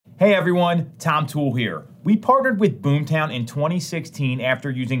Hey everyone, Tom Toole here. We partnered with Boomtown in 2016 after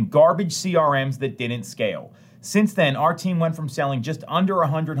using garbage CRMs that didn't scale. Since then, our team went from selling just under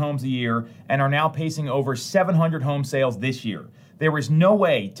 100 homes a year and are now pacing over 700 home sales this year. There is no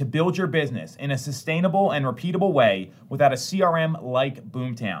way to build your business in a sustainable and repeatable way without a CRM like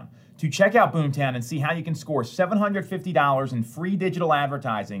Boomtown. To check out Boomtown and see how you can score $750 in free digital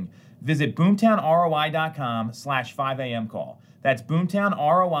advertising, visit boomtownroi.com/5am call. That's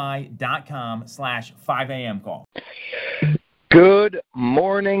boomtownroi.com/5am call. Good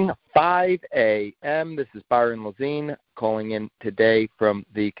morning, 5 a.m. This is Byron Lazine calling in today from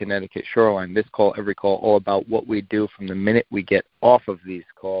the Connecticut shoreline. This call, every call, all about what we do from the minute we get off of these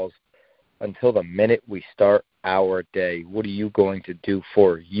calls until the minute we start our day. What are you going to do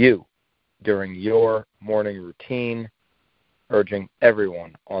for you during your morning routine? Urging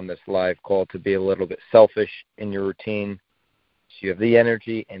everyone on this live call to be a little bit selfish in your routine so you have the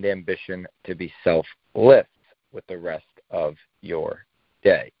energy and ambition to be selfless with the rest of your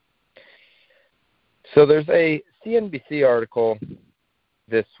day. So there's a CNBC article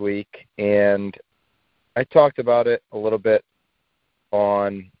this week, and I talked about it a little bit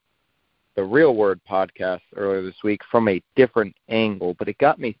on the Real Word podcast earlier this week from a different angle, but it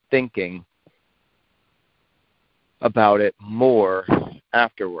got me thinking about it more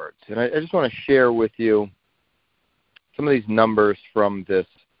afterwards. And I just want to share with you some of these numbers from this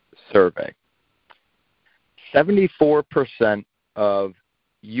survey. 74% of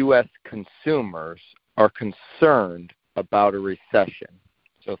U.S. consumers are concerned about a recession.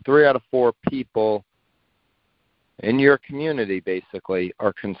 So 3 out of 4 people in your community basically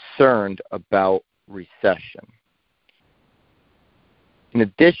are concerned about recession. In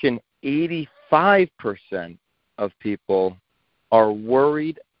addition, 85% of people are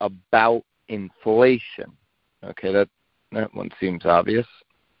worried about inflation. Okay, that one seems obvious.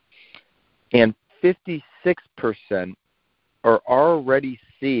 And 56% are already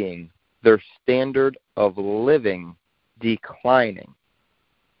seeing their standard of living declining.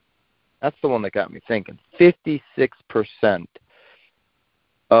 That's the one that got me thinking. 56%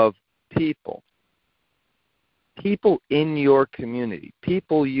 of people in your community,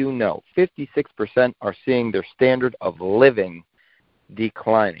 people you know, 56% are seeing their standard of living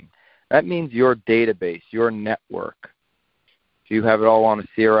declining. That means your database, your network, if you have it all on a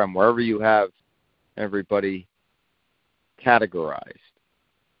CRM, wherever you have everybody categorized,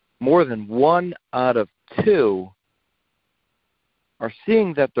 more than 1 out of 2 are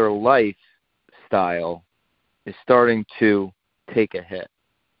seeing that their lifestyle is starting to take a hit.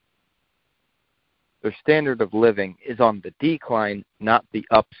 Their standard of living is on the decline, not the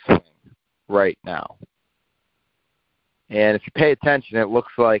upswing right now. And if you pay attention, it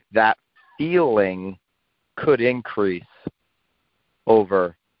looks like that feeling could increase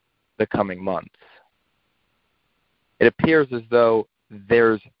over the coming months. It appears as though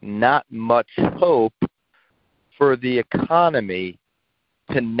there's not much hope for the economy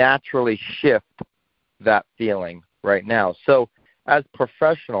to naturally shift that feeling right now. So as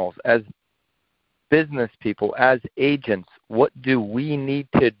professionals, as business people, as agents, what do we need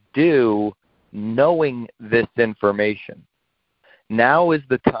to do knowing this information? Now is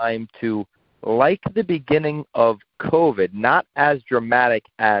the time to, like the beginning of COVID, not as dramatic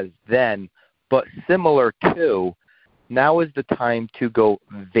as then, but similar to, now is the time to go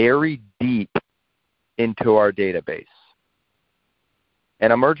very deep into our database.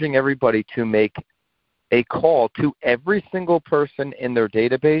 And I'm urging everybody to make a call to every single person in their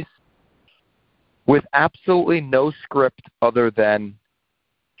database with absolutely no script other than,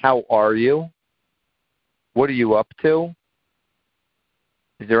 how are you? What are you up to?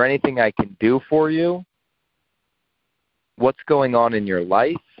 Is there anything I can do for you? What's going on in your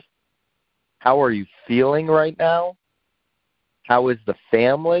life? How are you feeling right now? How is the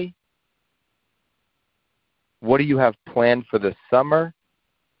family? What do you have planned for the summer?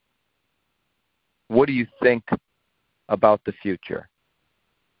 What do you think about the future?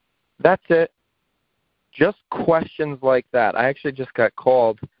 That's it. Just questions like that. I actually just got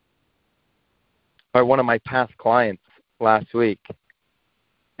called by one of my past clients last week.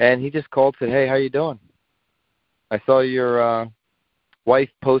 And he just called and said, hey, how you doing? I saw your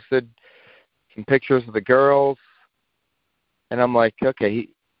wife posted some pictures of the girls. And I'm like, okay.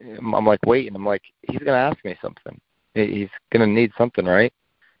 I'm like, waiting. I'm like, he's going to ask me something. He's going to need something, right?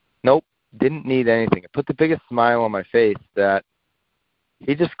 Nope, didn't need anything. It put the biggest smile on my face that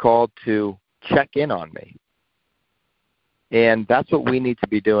he just called to check in on me. And that's what we need to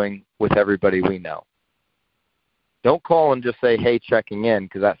be doing with everybody we know. Don't call and just say, hey, checking in,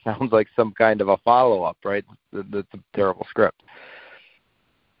 because that sounds like some kind of a follow-up, right? That's a terrible script.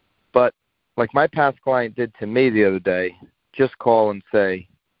 like my past client did to me the other day, just call and say,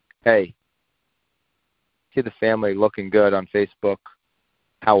 hey, see the family looking good on Facebook.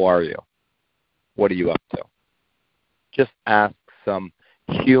 How are you? What are you up to? Just ask some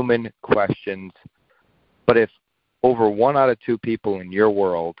human questions. But if over 1 out of 2 people in your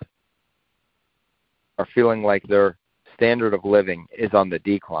world are feeling like their standard of living is on the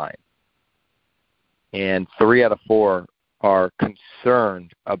decline, and 3 out of 4 are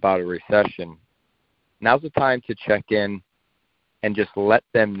concerned about a recession, now's the time to check in and just let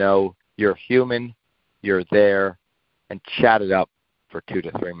them know you're human, you're there, and chat it up for 2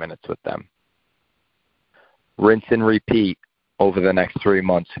 to 3 minutes with them. Rinse and repeat over the next 3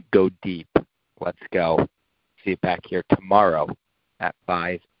 months. Go deep. Let's go. See you back here tomorrow at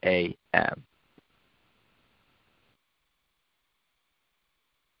 5 a.m.